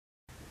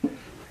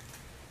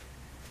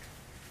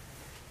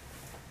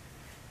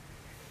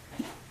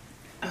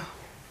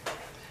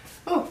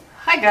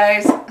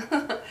guys.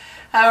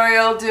 How are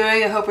y'all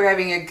doing? I hope you're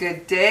having a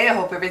good day. I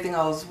hope everything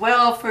all is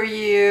well for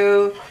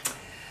you.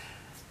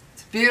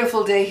 It's a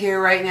beautiful day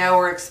here right now.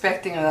 We're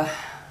expecting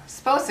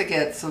supposed to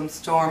get some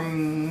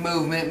storm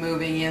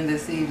moving in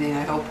this evening.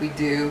 I hope we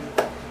do.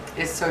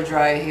 It's so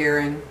dry here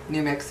in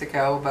New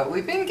Mexico, but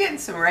we've been getting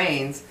some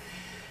rains.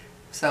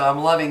 So I'm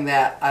loving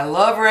that. I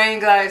love rain,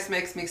 guys.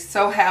 Makes me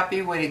so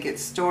happy when it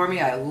gets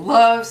stormy. I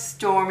love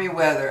stormy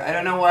weather. I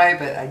don't know why,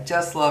 but I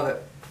just love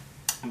it.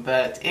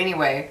 But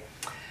anyway,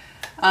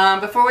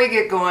 before we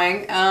get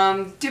going,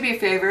 do me a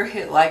favor,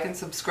 hit like and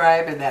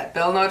subscribe and that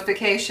bell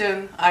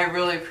notification. I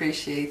really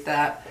appreciate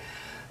that.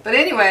 But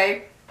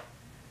anyway,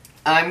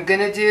 I'm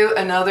gonna do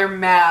another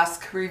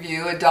mask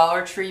review, a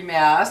Dollar Tree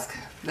mask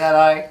that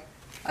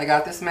I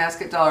got this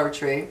mask at Dollar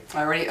Tree.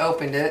 I already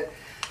opened it.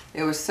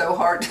 It was so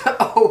hard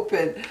to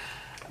open.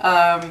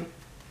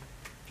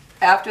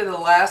 After the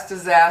last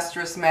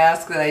disastrous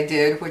mask that I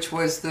did, which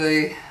was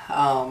the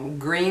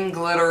green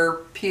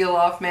glitter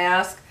peel-off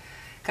mask,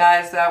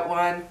 guys, that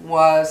one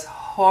was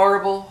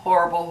horrible,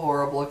 horrible,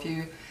 horrible. If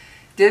you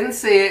didn't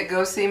see it,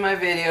 go see my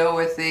video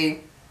with the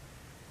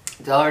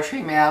Dollar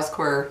Tree mask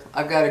where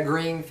I've got a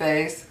green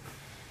face.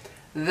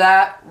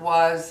 That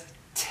was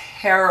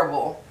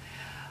terrible.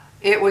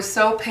 It was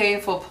so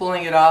painful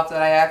pulling it off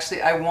that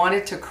I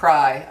wanted to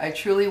cry. I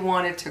truly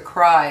wanted to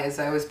cry as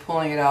I was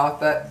pulling it off,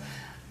 but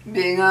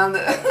being on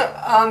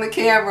the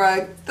camera,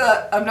 I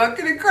thought, I'm not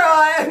going to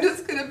cry, I'm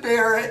just going to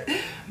bear it.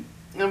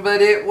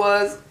 But it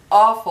was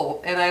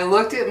awful. And I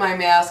looked at my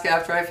mask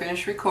after I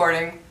finished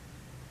recording.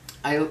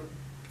 I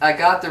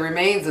got the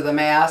remains of the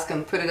mask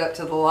and put it up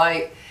to the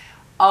light.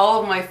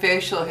 All of my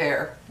facial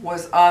hair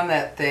was on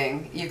that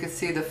thing. You could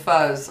see the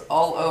fuzz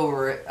all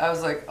over it. I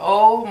was like,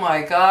 oh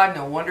my God,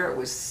 no wonder it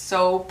was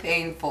so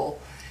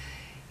painful.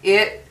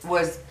 It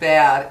was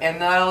bad. And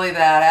not only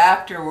that,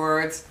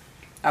 afterwards,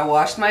 I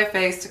washed my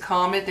face to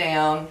calm it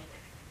down.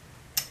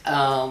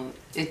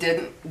 It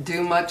didn't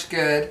do much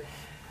good.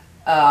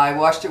 I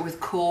washed it with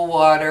cool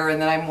water and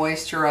then I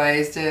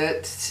moisturized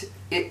it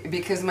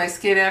because my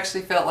skin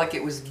actually felt like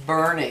it was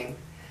burning.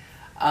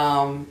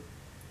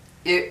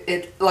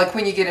 Like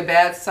when you get a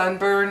bad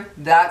sunburn,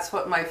 that's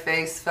what my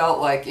face felt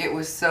like. It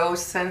was so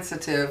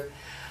sensitive.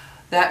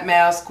 That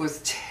mask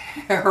was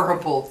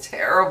terrible,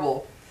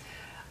 terrible.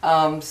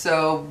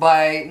 So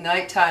by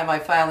nighttime, I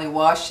finally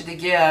washed it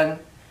again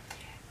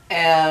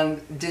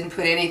and didn't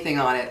put anything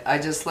on it. I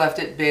just left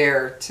it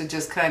bare to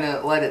just kind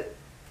of let it,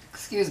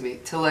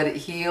 to let it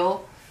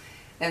heal.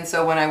 And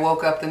so when I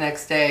woke up the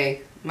next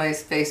day, my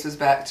face was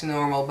back to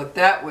normal. But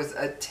that was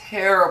a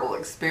terrible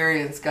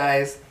experience,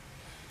 guys.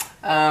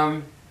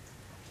 I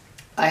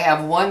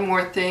have one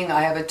more thing.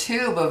 I have a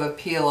tube of a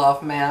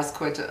peel-off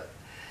mask, which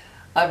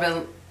I've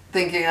been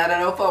thinking, I don't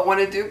know if I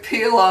want to do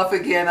peel-off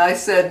again. I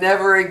said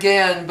never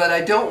again, but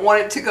I don't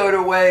want it to go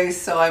to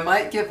waste, so I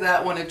might give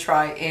that one a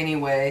try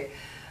anyway.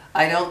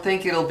 I don't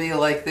think it'll be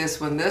like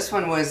this one. This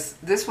one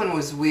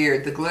was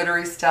weird. The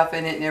glittery stuff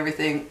in it and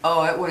everything.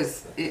 Oh, it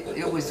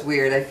was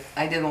weird.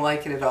 I didn't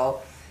like it at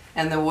all.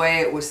 And the way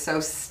it was so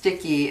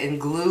sticky and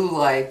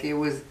glue-like,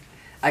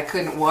 I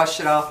couldn't wash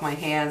it off my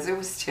hands. It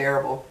was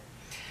terrible.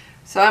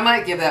 So I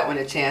might give that one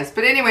a chance.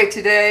 But anyway,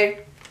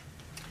 today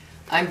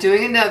I'm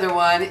doing another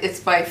one.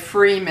 It's by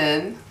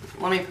Freeman.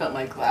 Let me put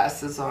my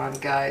glasses on,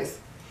 guys.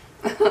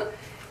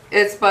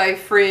 It's by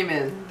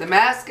Freeman, the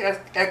mask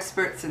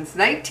expert since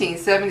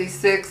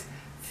 1976,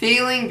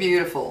 Feeling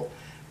Beautiful,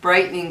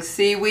 brightening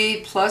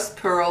seaweed plus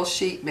pearl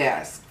sheet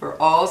mask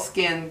for all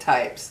skin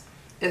types.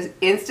 It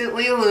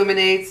instantly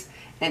illuminates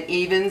an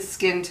even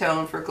skin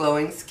tone for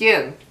glowing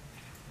skin.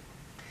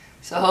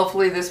 So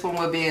hopefully this one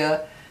will be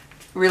a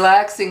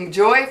relaxing,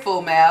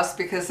 joyful mask,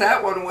 because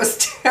that one was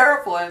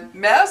terrible. And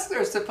masks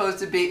are supposed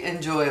to be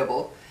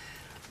enjoyable.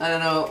 I don't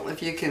know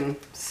if you can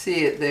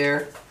see it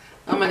there.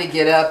 I'm going to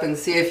get up and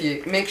see if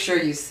you, make sure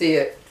you see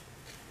it.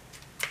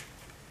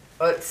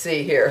 Let's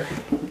see here.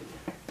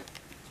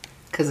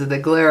 Because of the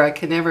glare, I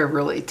can never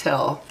really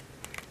tell.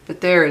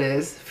 But there it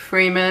is,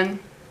 Freeman.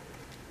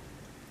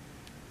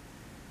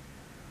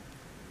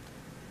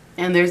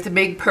 And there's the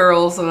big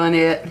pearls on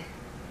it.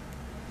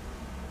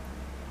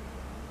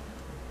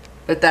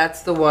 But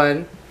that's the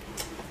one.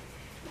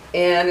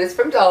 And it's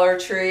from Dollar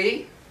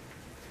Tree.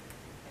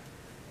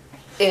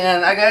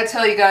 And I gotta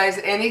tell you guys,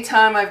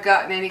 anytime I've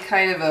gotten any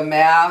kind of a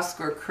mask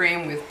or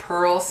cream with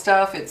pearl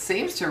stuff, it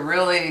seems to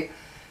really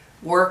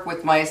work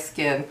with my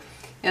skin.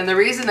 And the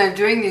reason I'm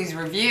doing these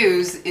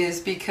reviews is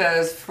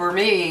because for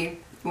me,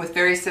 with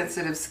very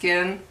sensitive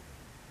skin,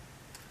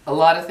 a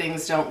lot of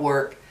things don't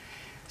work.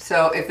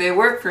 So if they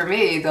work for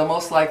me, they'll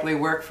most likely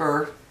work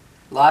for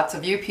lots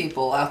of you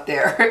people out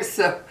there.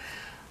 So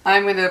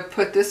I'm gonna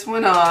put this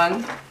one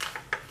on.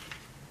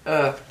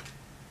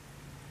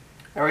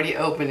 I already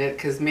opened it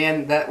because,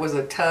 man, that was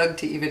a tug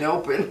to even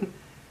open.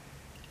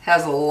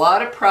 Has a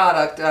lot of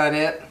product on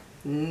it.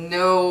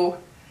 No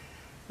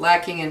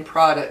lacking in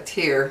product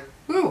here.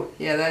 Whew,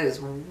 yeah, that is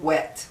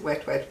wet.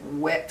 Wet, wet,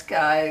 wet,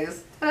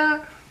 guys.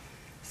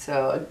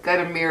 So I've got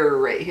a mirror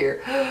right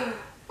here. Oh,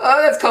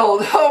 that's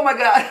cold. Oh my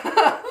God.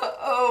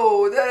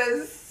 Oh, that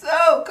is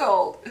so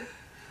cold.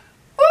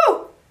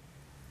 Woo!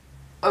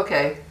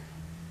 Okay.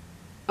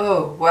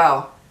 Oh,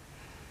 wow.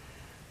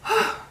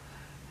 That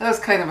was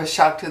kind of a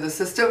shock to the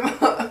system.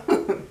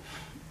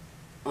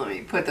 Let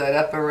me put that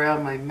up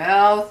around my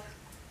mouth.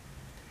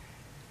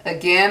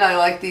 Again, I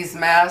like these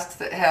masks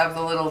that have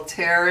the little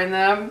tear in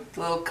them,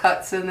 the little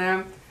cuts in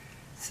them,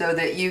 so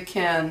that you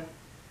can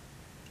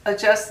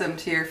adjust them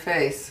to your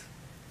face.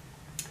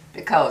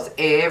 Because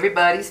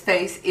everybody's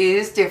face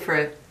is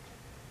different.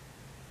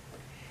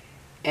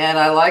 And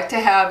I like to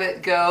have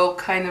it go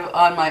kind of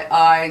on my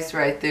eyes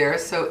right there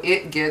so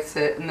it gets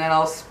it, and then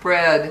I'll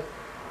spread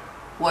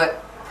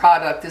what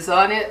product is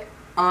on it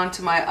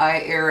onto my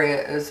eye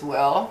area as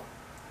well.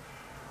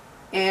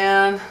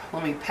 And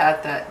let me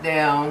pat that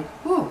down.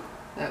 Whew,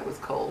 that was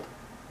cold.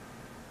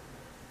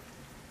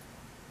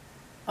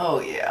 Oh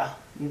yeah.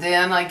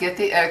 Then I get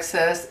the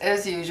excess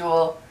as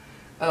usual.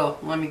 Oh,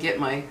 let me get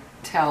my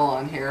towel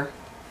on here.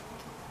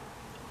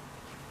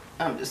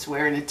 I'm just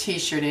wearing a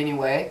t-shirt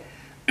anyway.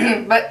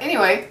 But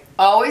anyway,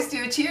 always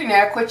do to your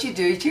neck what you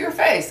do to your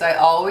face. I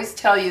always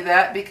tell you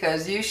that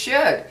because you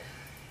should.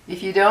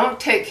 If you don't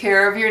take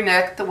care of your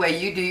neck the way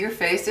you do your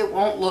face, it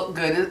won't look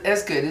good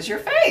as your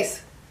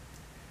face.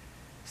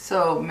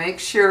 So make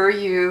sure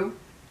you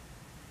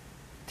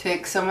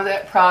take some of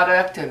that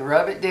product and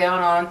rub it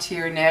down onto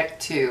your neck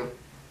too.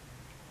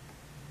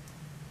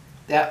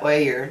 That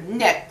way your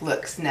neck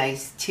looks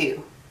nice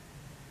too.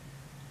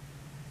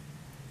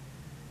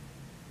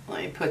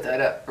 Let me put that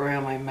up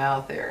around my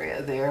mouth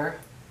area there.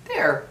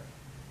 There.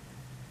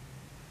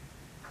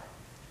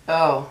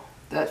 Oh,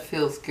 that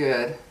feels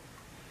good.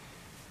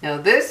 Now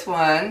this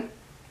one,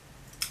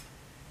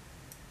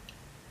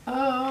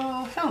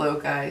 oh, hello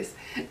guys.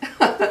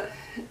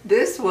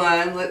 This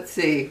one, let's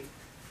see.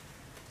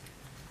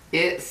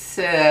 It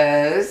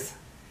says,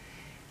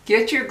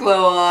 get your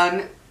glow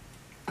on.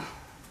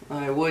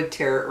 I would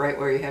tear it right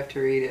where you have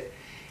to read it.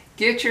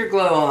 Get your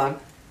glow on.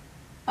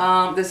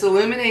 This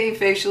illuminating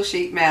facial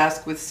sheet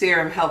mask with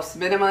serum helps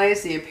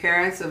minimize the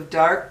appearance of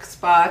dark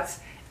spots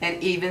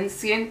and even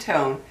skin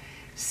tone.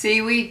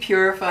 Seaweed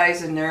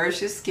purifies and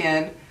nourishes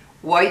skin.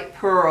 White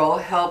pearl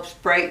helps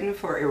brighten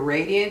for a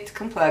radiant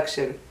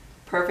complexion.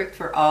 Perfect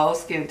for all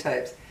skin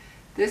types.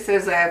 This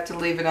says I have to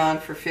leave it on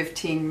for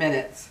 15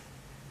 minutes.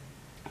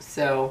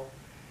 So,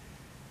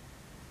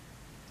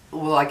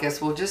 well, I guess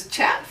we'll just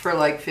chat for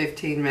like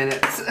 15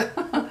 minutes.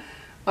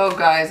 Oh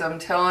guys, I'm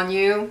telling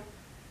you,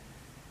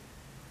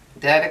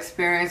 that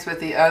experience with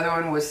the other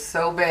one was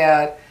so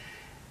bad.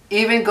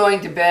 Even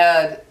going to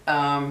bed,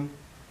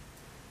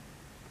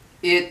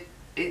 it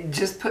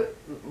just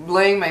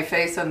laying my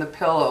face on the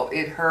pillow,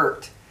 it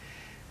hurt.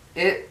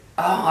 Oh,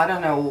 I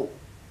don't know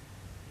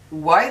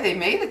why they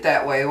made it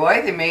that way.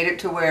 Why they made it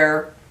to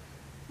where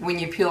when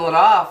you peel it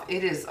off,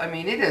 it is, I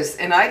mean, it is.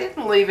 And I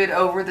didn't leave it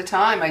over the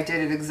time. I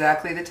did it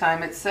exactly the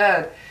time it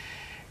said.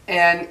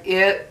 And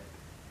it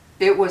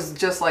was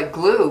just like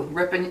glue,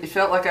 ripping. It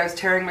felt like I was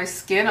tearing my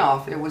skin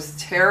off. It was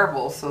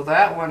terrible. So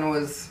that one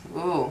was,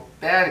 ooh,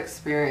 bad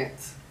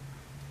experience.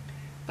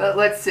 But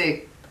let's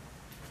see.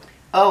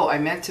 Oh, I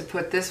meant to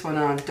put this one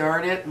on.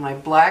 Darn it, my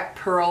Black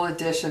Pearl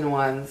Edition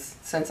ones,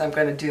 since I'm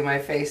going to do my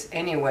face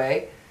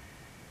anyway.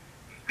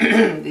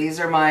 These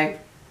are my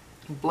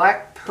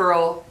Black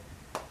Pearl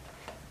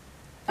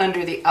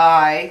under the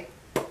eye.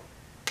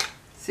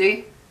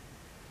 See?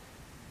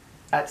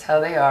 That's how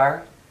they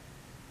are.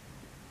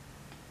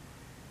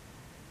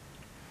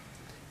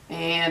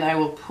 And I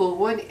will pull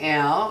one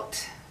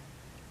out.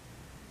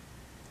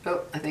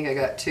 Oh, I think I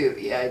got two.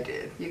 Yeah, I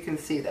did. You can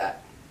see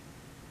that.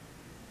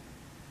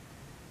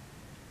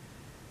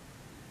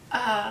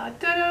 Ah,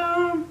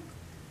 ta-da!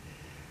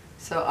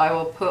 So I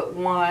will put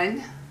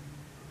one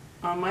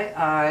on my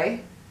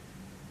eye.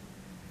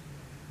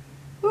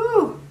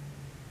 Woo!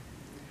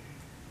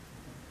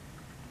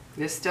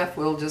 This stuff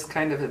will just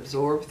kind of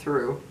absorb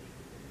through.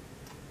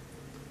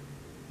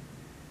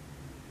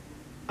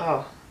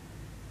 Oh,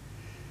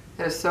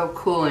 that is so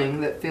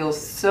cooling. That feels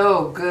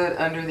so good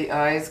under the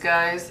eyes,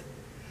 guys.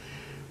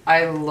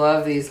 I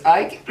love these.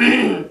 I've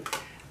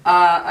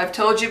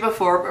told you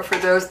before, but for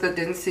those that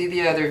didn't see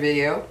the other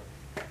video,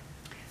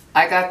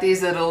 I got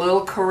these at a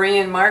little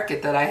Korean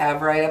market that I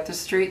have right up the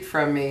street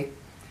from me.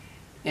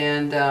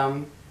 And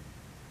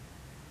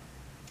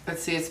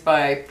let's see,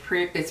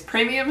 it's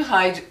Premium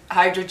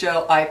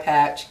Hydrogel Eye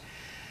Patch.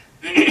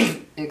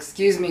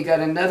 Excuse me, got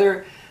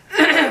another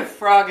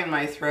frog in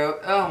my throat.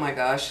 Oh my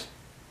gosh.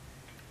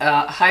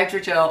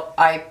 Hydrogel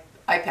Eye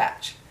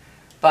Patch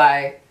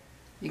by,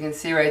 you can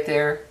see right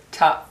there,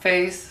 Top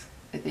Face.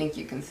 I think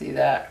you can see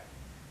that.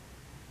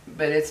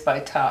 But it's by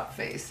Top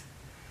Face.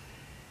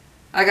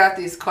 I got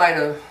these quite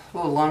a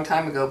long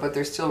time ago, but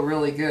they're still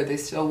really good. They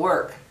still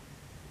work.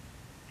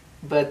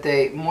 But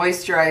they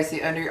moisturize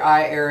the under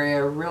eye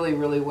area really,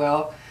 really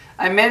well.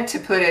 I meant to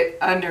put it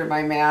under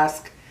my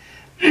mask,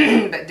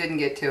 but didn't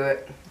get to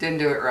it. Didn't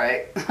do it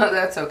right.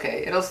 That's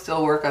okay. It'll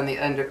still work on the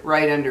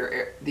right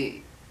under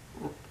the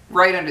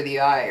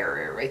eye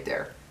area right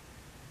there.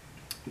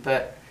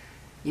 But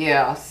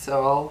yeah,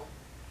 so I'll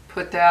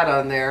put that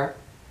on there.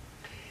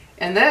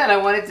 And then I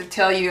wanted to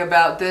tell you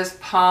about this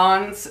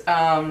Pond's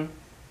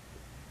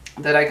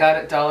that I got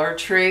at Dollar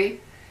Tree.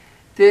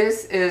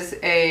 This is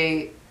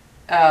a,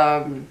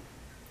 how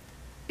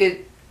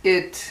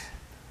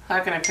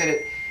can I put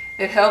it?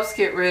 It helps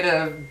get rid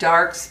of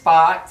dark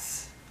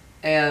spots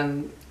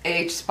and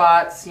age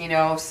spots, you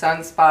know,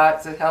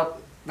 sunspots.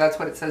 That's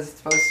what it says it's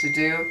supposed to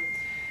do.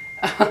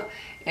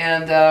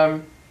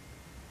 And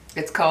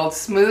it's called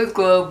Smooth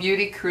Glow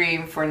Beauty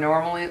Cream for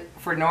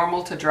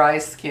normal to dry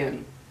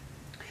skin.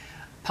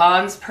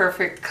 Pond's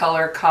Perfect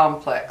Color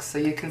Complex. So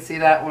you can see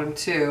that one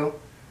too.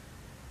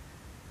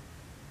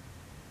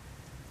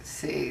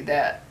 See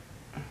that?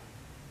 I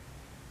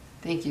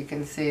think you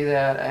can see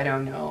that. I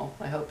don't know.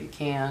 I hope you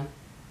can.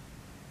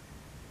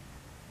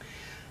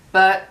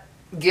 But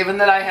given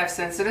that I have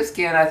sensitive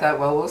skin, I thought,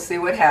 well, we'll see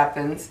what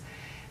happens.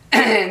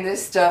 And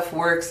this stuff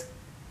works.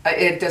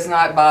 It does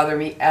not bother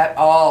me at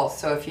all.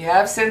 So if you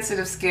have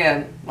sensitive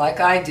skin, like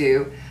I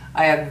do,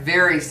 I have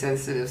very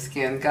sensitive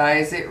skin.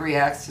 Guys, it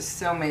reacts to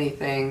so many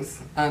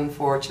things,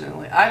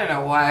 unfortunately. I don't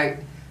know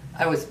why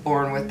I was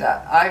born with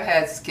that. I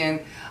had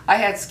skin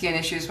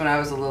issues when I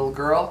was a little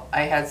girl.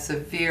 I had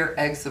severe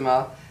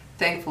eczema.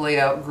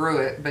 Thankfully, I outgrew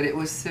it, but it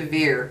was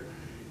severe.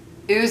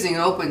 Oozing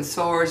open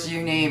sores,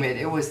 you name it.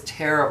 It was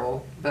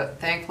terrible, but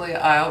thankfully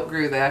I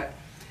outgrew that.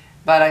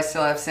 But I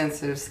still have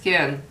sensitive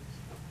skin.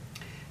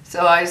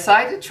 So I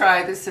decided to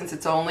try this since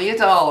it's only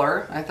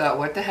 $1. I thought,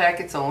 what the heck,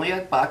 it's only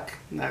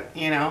 $1,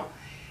 you know.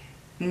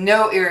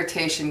 No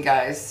irritation,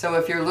 guys. So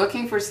if you're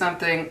looking for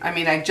something, I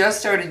mean, I just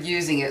started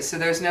using it, so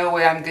there's no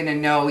way I'm going to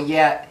know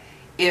yet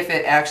if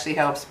it actually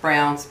helps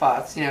brown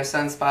spots, you know,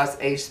 sunspots,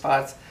 age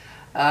spots,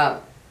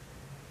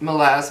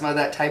 melasma,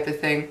 that type of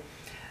thing.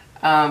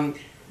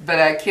 But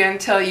I can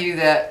tell you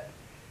that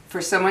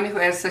for someone who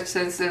has such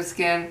sensitive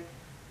skin, it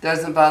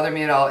doesn't bother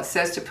me at all. It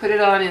says to put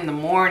it on in the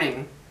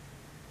morning.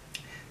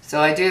 So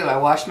I do. I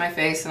wash my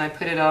face and I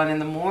put it on in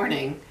the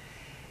morning.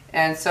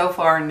 And so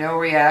far, no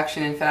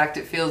reaction. In fact,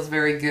 it feels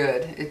very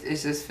good.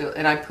 It's just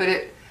and I put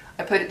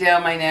it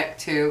down my neck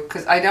too,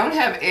 because I don't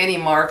have any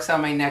marks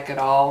on my neck at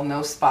all.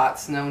 No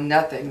spots, no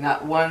nothing,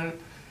 not one.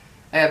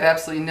 I have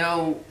absolutely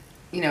no,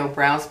 you know,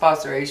 brown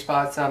spots or age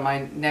spots on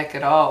my neck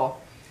at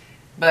all.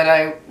 But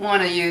I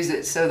want to use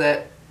it so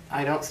that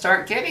I don't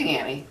start getting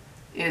any.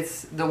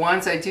 It's the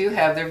ones I do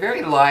have, they're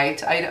very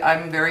light.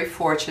 I'm very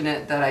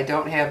fortunate that I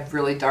don't have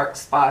really dark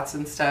spots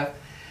and stuff.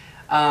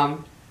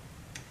 And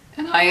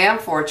I am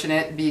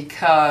fortunate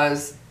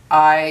because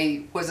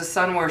I was a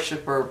sun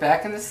worshiper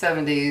back in the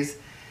 70s.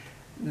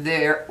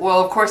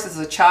 Well, of course, as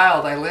a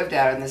child, I lived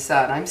out in the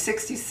sun. I'm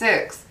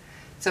 66.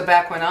 So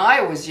back when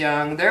I was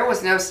young, there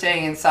was no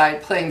staying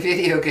inside playing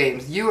video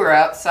games. You were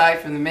outside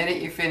from the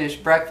minute you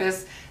finished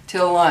breakfast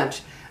till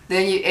lunch.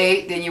 Then you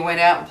ate, then you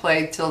went out and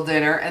played till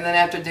dinner, and then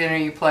after dinner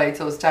you played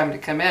till it was time to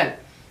come in.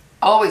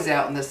 Always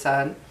out in the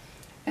sun.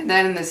 And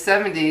then in the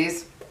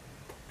 70s,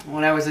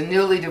 when I was a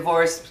newly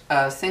divorced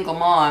single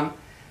mom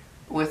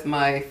with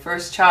my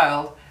first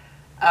child,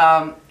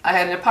 I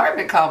had an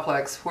apartment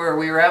complex where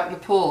we were out in the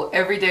pool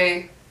every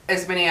day,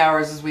 as many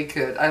hours as we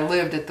could. I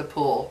lived at the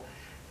pool,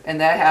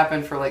 and that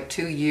happened for like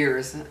 2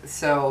 years.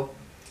 So,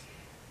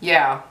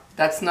 yeah.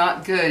 That's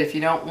not good if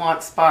you don't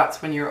want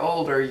spots when you're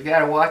older. You got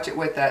to watch it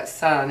with that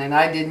sun. And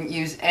I didn't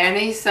use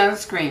any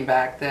sunscreen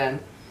back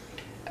then.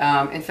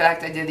 In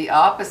fact, I did the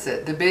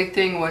opposite. The big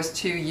thing was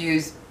to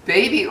use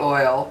baby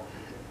oil.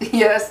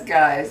 Yes,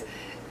 guys,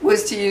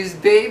 was to use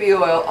baby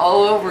oil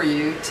all over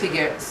you to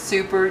get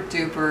super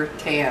duper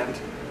tanned.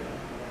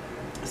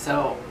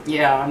 So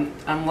yeah,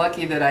 I'm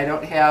lucky that I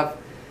don't have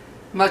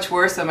much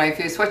worse on my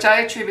face, which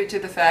I attribute to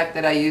the fact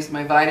that I use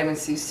my vitamin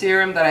C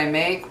serum that I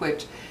make,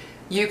 which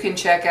you can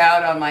check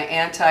out on my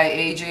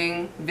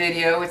anti-aging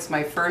video. It's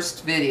my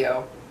first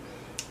video.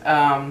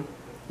 You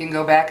can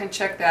go back and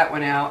check that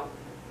one out.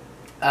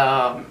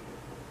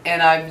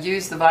 And I've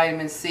used the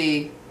vitamin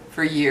C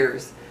for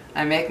years.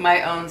 I make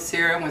my own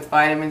serum with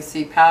vitamin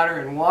C powder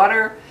and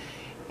water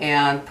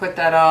and put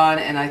that on,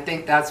 and I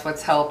think that's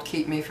what's helped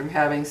keep me from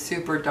having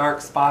super dark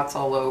spots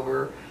all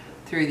over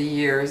through the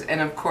years. And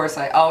of course,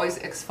 I always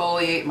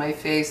exfoliate my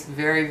face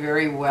very,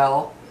 very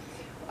well.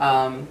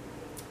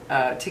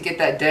 To get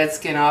that dead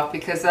skin off,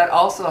 because that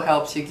also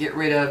helps you get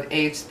rid of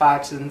age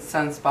spots and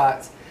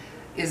sunspots,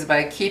 is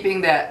by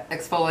keeping that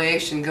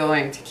exfoliation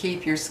going to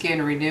keep your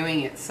skin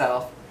renewing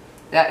itself.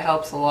 That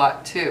helps a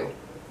lot too.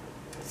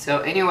 So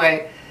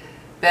anyway,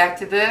 back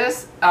to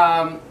this.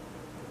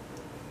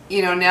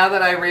 You know, now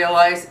that I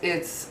realize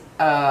it's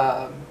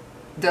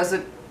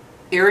doesn't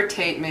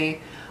irritate me,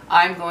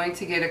 I'm going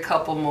to get a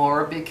couple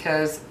more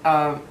because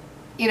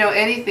you know,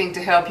 anything to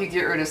help you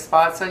get rid of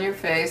spots on your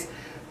face.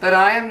 But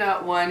I am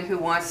not one who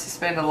wants to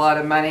spend a lot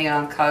of money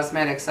on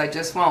cosmetics. I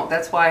just won't.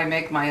 That's why I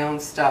make my own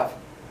stuff.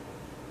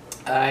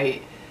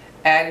 I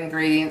add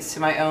ingredients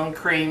to my own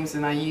creams,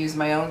 and I use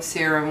my own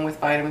serum with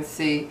vitamin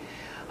C.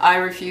 I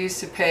refuse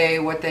to pay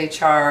what they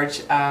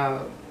charge.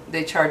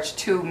 They charge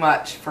too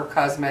much for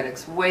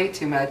cosmetics, way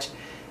too much.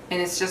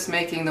 and it's just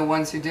making the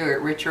ones who do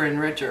it richer and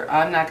richer.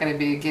 I'm not going to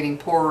be getting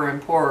poorer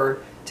and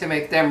poorer to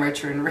make them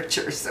richer and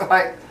richer. So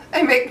I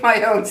make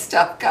my own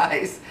stuff,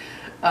 guys.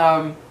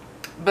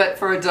 But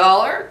for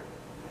 $1,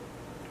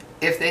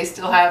 if they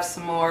still have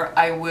some more,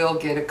 I will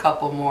get a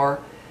couple more.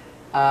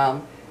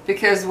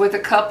 Because with a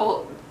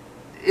couple,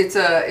 it's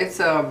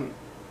a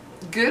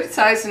good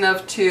size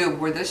enough tube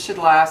where this should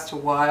last a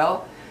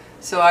while.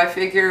 So I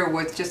figure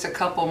with just a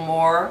couple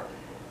more,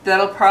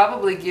 that'll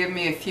probably give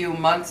me a few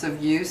months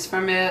of use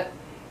from it,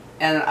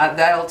 and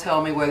that'll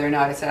tell me whether or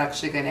not it's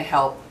actually going to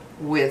help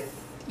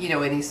with, you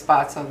know, any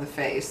spots on the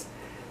face.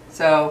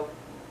 So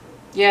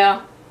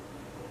yeah,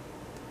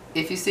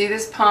 if you see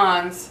this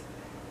Pond's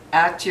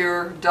at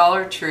your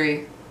Dollar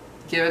Tree,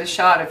 give it a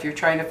shot if you're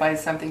trying to find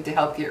something to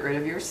help get rid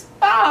of your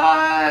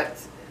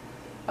spots.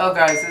 Oh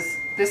guys,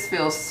 this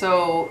feels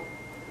so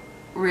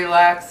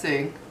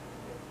relaxing.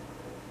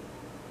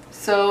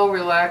 So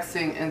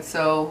relaxing and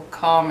so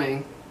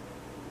calming.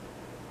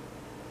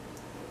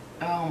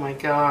 Oh my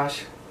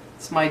gosh.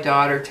 It's my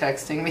daughter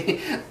texting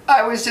me.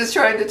 I was just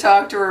trying to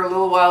talk to her a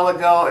little while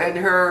ago, and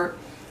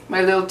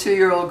my little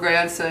 2-year-old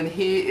grandson,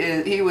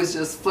 he was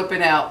just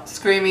flipping out,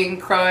 screaming,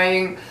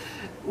 crying.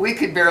 We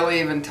could barely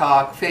even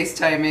talk,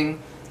 FaceTiming.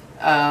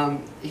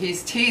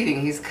 He's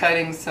teething. He's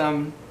cutting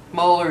some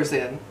molars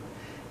in.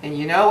 And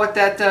you know what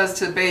that does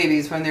to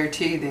babies when they're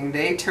teething?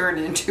 They turn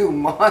into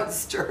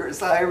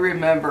monsters. I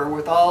remember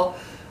with all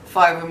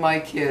 5 of my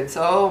kids.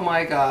 Oh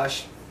my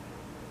gosh.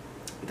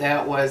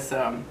 That was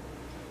one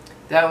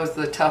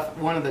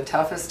of the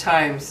toughest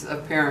times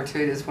of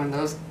parenthood, is when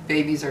those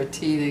babies are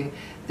teething.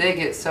 They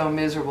get so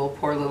miserable,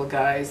 poor little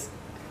guys.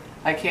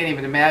 I can't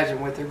even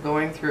imagine what they're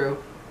going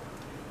through.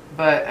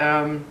 But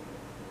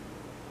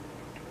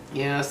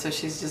you know, so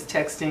she's just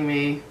texting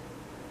me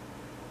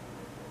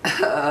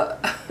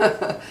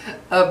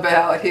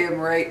about him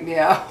right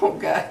now,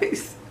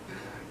 guys.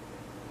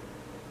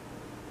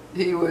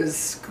 He was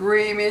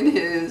screaming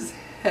his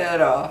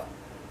head off.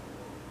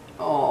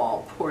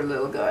 Oh, poor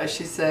little guy.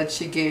 She said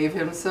she gave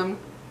him some,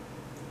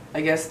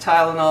 I guess,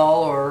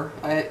 Tylenol, or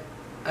I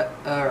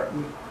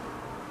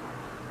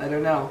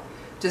don't know.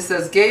 Just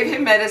says, gave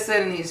him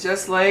medicine and he's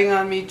just laying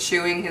on me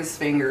chewing his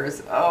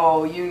fingers.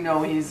 Oh, you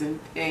know he's in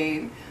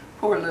pain.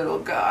 Poor little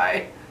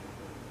guy.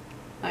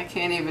 I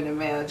can't even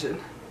imagine.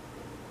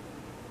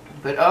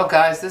 But oh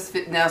guys,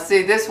 now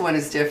see, this one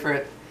is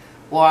different.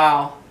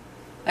 Wow.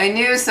 I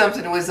knew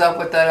something was up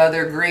with that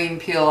other green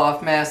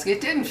peel-off mask. It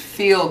didn't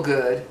feel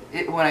good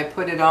when I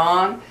put it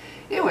on.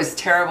 It was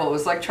terrible. It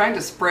was like trying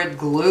to spread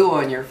glue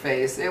on your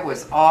face. It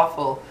was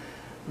awful.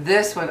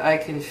 This one I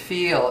can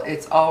feel.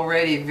 It's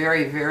already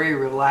very, very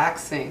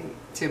relaxing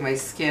to my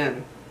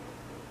skin.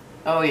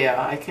 Oh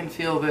yeah, I can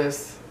feel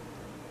this.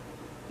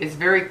 It's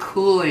very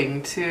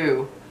cooling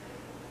too.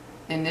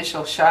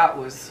 Initial shot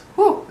was,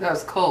 whew, that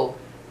was cold.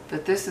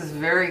 But this is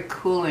very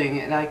cooling,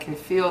 and I can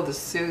feel the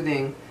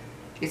soothing.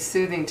 It's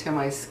soothing to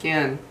my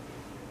skin.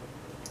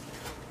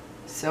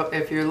 So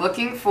if you're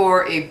looking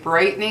for a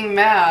brightening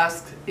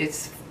mask,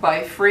 it's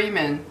by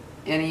Freeman.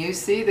 And you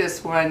see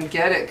this one,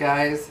 get it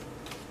guys.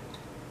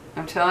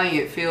 I'm telling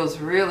you, it feels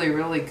really,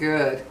 really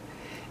good.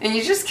 And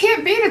you just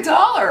can't beat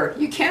 $1.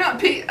 You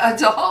cannot beat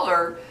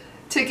 $1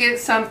 to get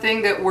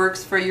something that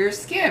works for your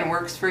skin,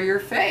 works for your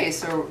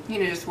face, or you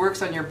know, just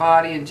works on your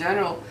body in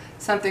general.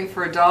 Something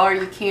for $1,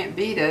 you can't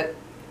beat it.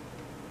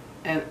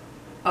 And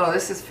oh,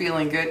 this is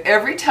feeling good.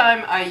 Every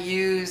time I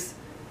use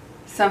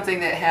something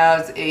that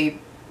has a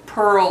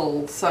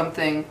pearl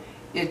something,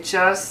 it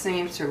just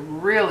seems to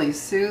really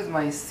soothe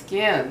my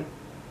skin.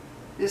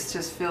 This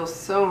just feels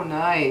so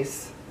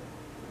nice.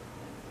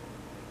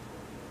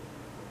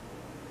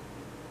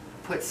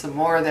 Put some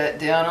more of that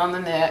down on the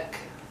neck.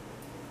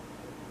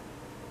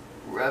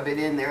 Rub it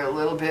in there a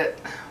little bit.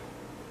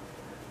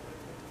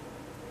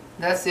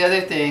 That's the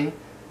other thing.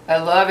 I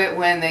love it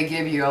when they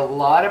give you a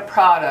lot of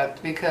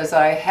product, because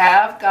I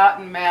have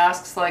gotten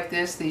masks like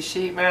this, these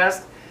sheet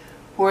masks,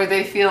 where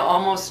they feel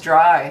almost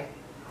dry.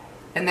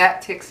 And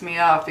that ticks me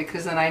off,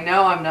 because then I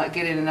know I'm not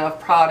getting enough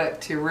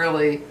product to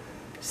really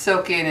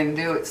soak in and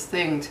do its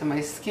thing to my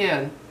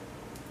skin.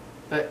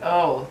 But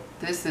oh,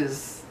 this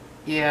is,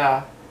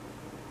 yeah.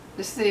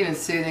 This is even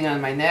soothing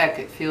on my neck.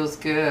 It feels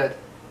good.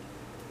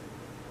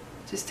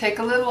 Just take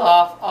a little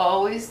off.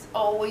 Always,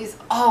 always,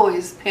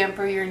 always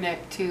pamper your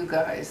neck too,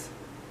 guys.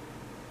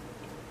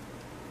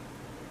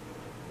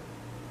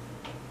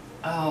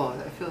 Oh,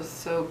 that feels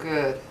so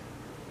good.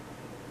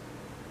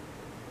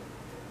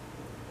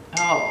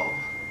 Oh.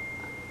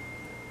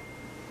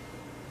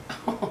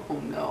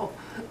 Oh no.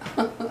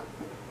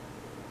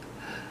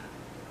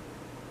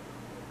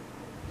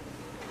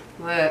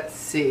 Let's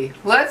see.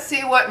 Let's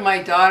see what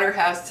my daughter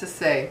has to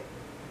say.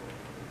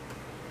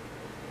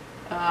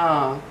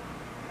 Oh.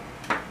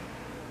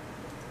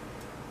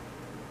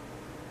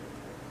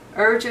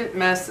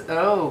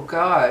 Oh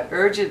God,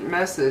 urgent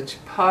message.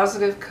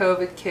 Positive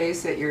COVID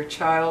case at your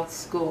child's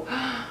school.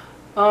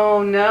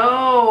 Oh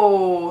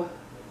no.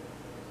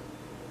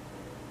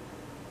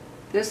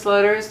 This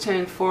letter is to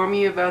inform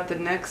you about the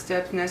next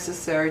steps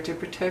necessary to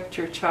protect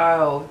your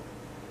child.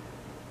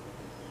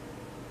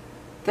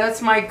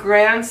 That's my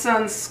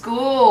grandson's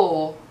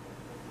school.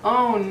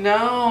 Oh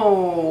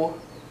no.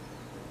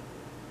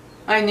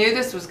 I knew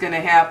this was going to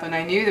happen.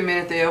 I knew the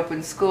minute they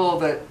opened school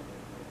that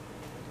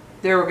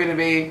there were going to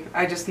be,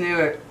 I just knew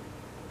it.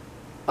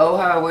 Oh,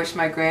 how I wish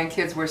my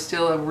grandkids were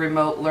still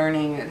remote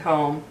learning at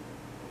home.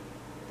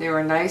 They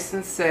were nice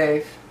and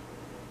safe.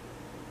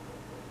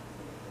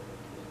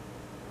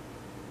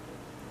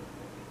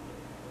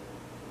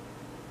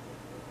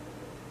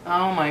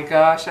 Oh my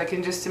gosh, I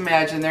can just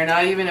imagine. They're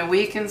not even a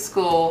week in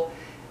school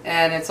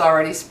and it's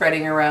already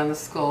spreading around the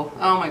school.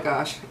 Oh my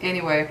gosh.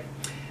 Anyway,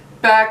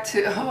 back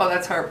to, oh,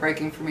 that's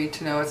heartbreaking for me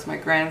to know it's my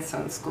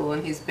grandson's school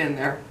and he's been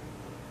there.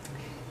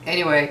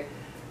 Anyway,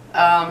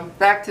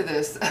 back to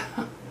this.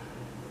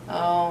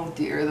 Oh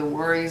dear, the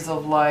worries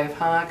of life,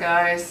 huh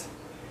guys?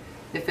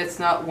 If it's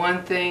not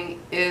one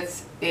thing,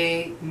 it's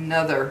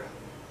another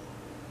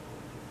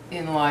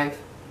in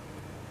life,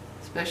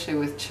 especially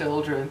with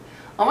children.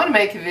 I want to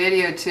make a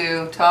video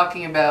too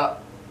talking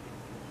about,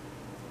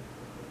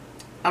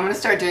 I'm going to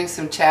start doing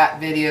some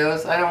chat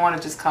videos. I don't want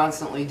to just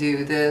constantly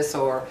do this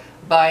or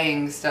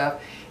buying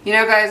stuff. You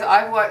know guys,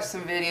 I've watched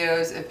some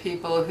videos of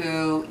people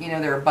who, you know,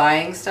 they're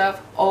buying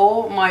stuff.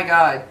 Oh my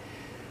God.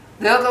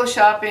 They'll go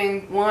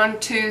shopping 1,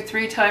 2,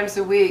 3 times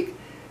a week,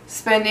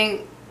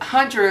 spending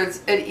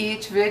hundreds at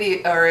each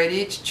video or at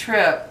each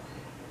trip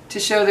to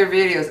show their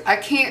videos. I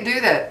can't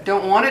do that.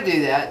 Don't want to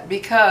do that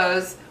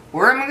because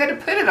where am I going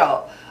to put it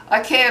all? I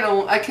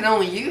can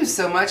only use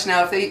so much.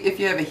 Now if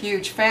you have a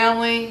huge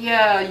family,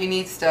 yeah, you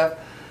need stuff.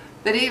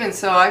 But even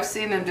so, I've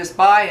seen them just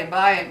buy and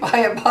buy and buy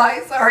and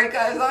buy. Sorry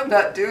guys, I'm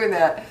not doing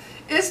that.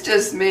 It's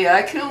just me.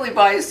 I can only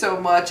buy so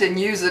much and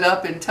use it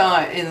up in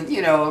time,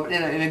 you know,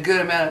 in a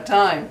good amount of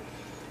time.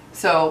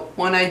 So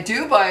when I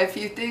do buy a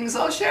few things,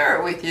 I'll share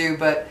it with you,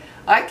 but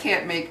I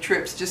can't make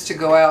trips just to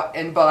go out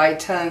and buy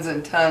tons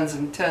and tons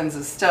and tons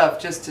of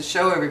stuff just to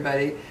show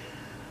everybody.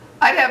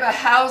 I'd have a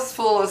house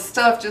full of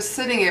stuff just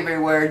sitting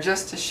everywhere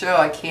just to show.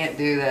 I can't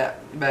do that,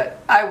 but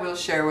I will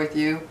share with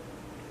you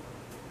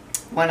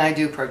when I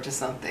do purchase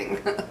something.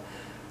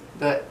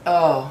 But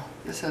oh,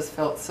 this has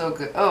felt so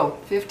good. Oh,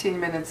 15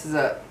 minutes is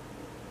up.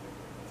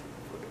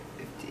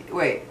 50,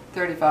 wait,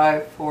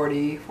 35,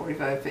 40,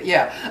 45, 50,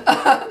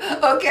 yeah.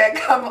 Okay,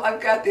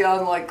 I've got the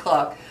online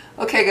clock.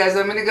 Okay guys,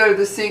 I'm going to go to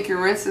the sink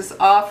and rinse this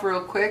off real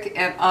quick,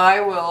 and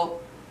I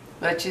will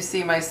let you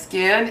see my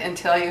skin and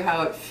tell you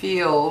how it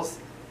feels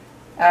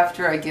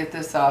after I get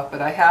this off.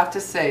 But I have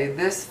to say,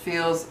 this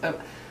feels,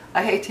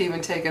 I hate to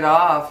even take it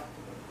off.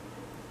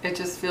 It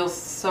just feels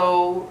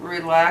so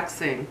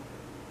relaxing.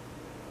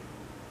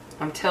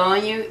 I'm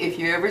telling you, if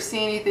you ever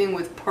see anything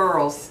with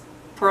pearl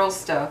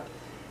stuff,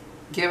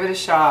 give it a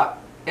shot.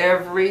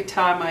 Every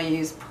time I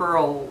use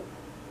pearl,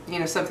 you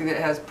know, something that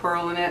has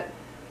pearl in it,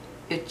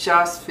 it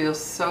just feels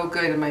so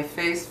good and my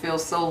face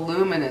feels so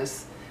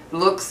luminous,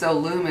 looks so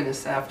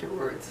luminous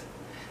afterwards.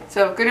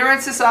 So I'm going to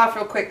rinse this off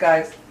real quick,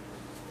 guys.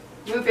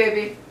 Move,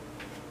 baby.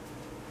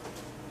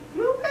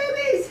 Move,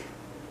 babies.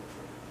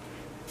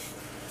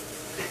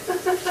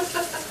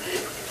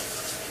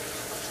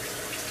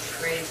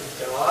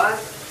 Crazy dog.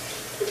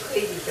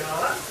 Crazy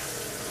dog.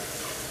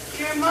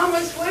 You're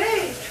mama's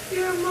way.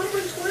 You're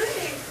mama's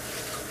way.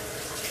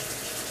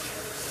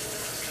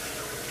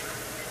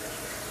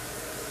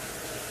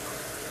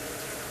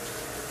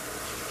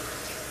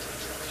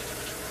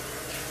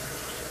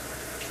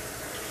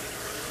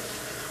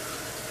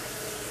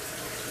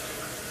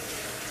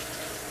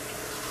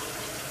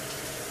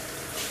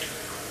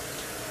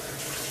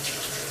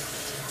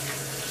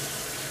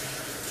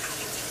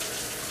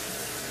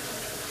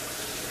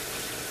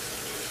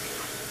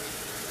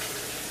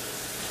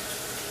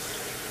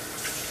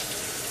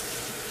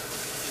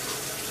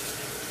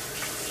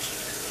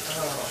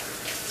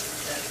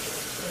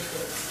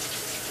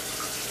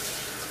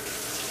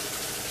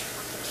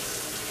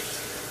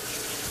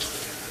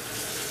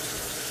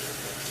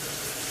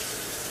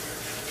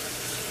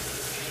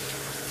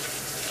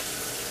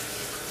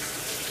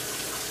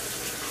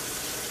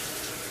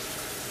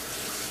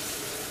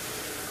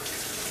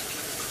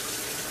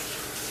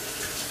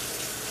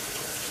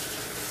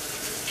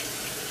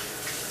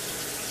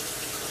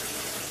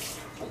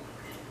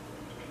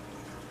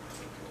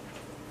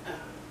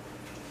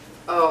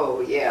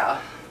 Oh yeah,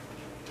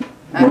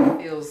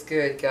 that feels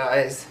good,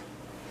 guys.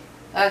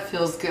 That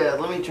feels good.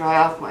 Let me dry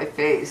off my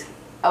face.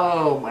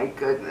 Oh my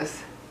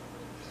goodness.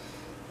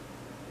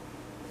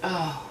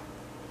 Oh.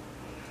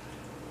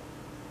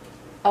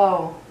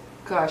 Oh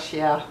gosh,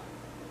 yeah.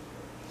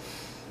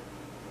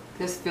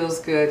 This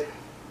feels good.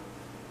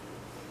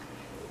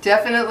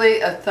 Definitely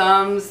a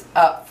thumbs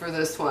up for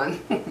this one.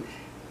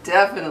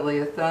 Definitely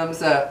a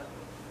thumbs up.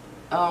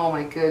 Oh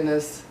my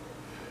goodness.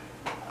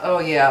 Oh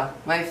yeah,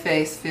 my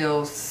face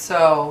feels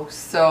so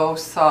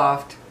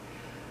soft.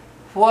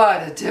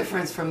 What a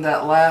difference from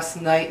that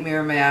last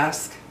nightmare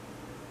mask.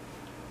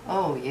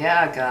 Oh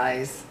yeah,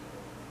 guys.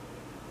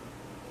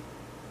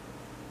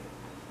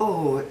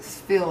 Oh, it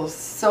feels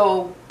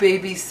so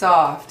baby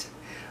soft.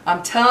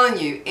 I'm telling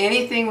you,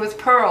 anything with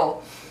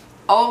pearl,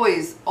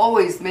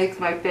 always makes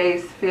my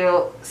face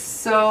feel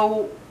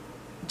so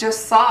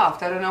just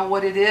soft. I don't know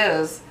what it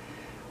is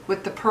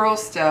with the pearl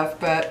stuff,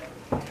 but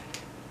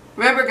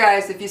remember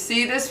guys, if you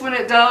see this one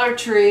at Dollar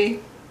Tree,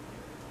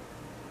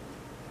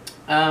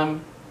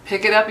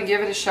 pick it up and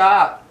give it a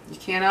shot. You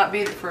cannot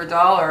beat it for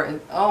 $1.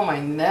 And oh, my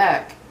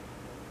neck.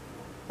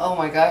 Oh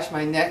my gosh,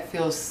 my neck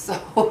feels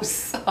so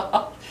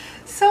soft.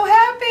 So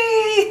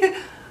happy.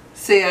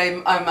 See,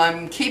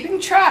 I'm keeping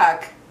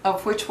track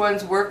of which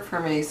ones work for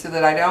me so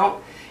that I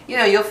don't, you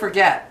know, you'll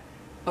forget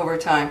over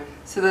time.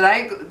 So that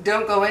I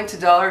don't go into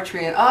Dollar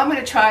Tree and, oh, I'm going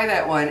to try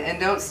that one, and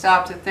don't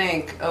stop to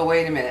think, oh,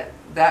 wait a minute,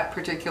 that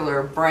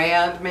particular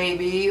brand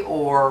maybe,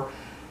 or,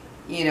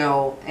 you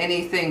know,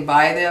 anything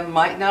by them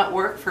might not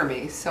work for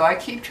me. So I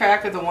keep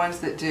track of the ones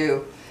that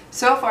do.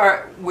 So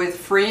far with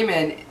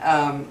Freeman,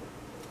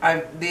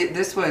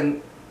 this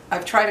one,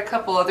 I've tried a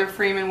couple other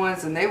Freeman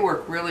ones and they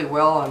work really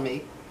well on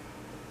me.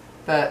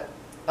 But,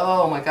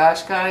 oh my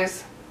gosh,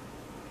 guys,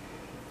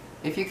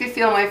 if you could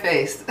feel my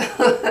face,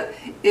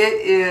 it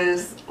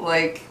is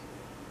like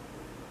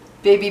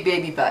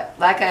baby butt.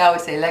 Like I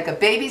always say, like a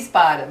baby's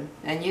bottom.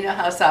 And you know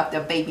how soft a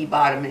baby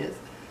bottom is.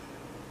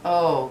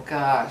 Oh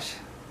gosh.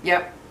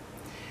 Yep.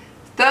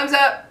 Thumbs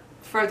up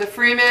for the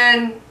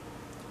Freeman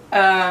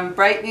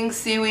Brightening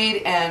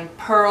Seaweed and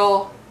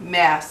Pearl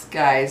Mask,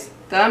 guys.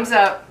 Thumbs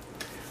up.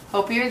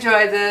 Hope you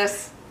enjoyed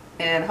this,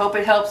 and hope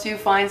it helps you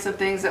find some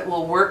things that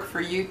will work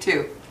for you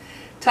too.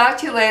 Talk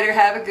to you later.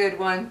 Have a good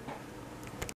one.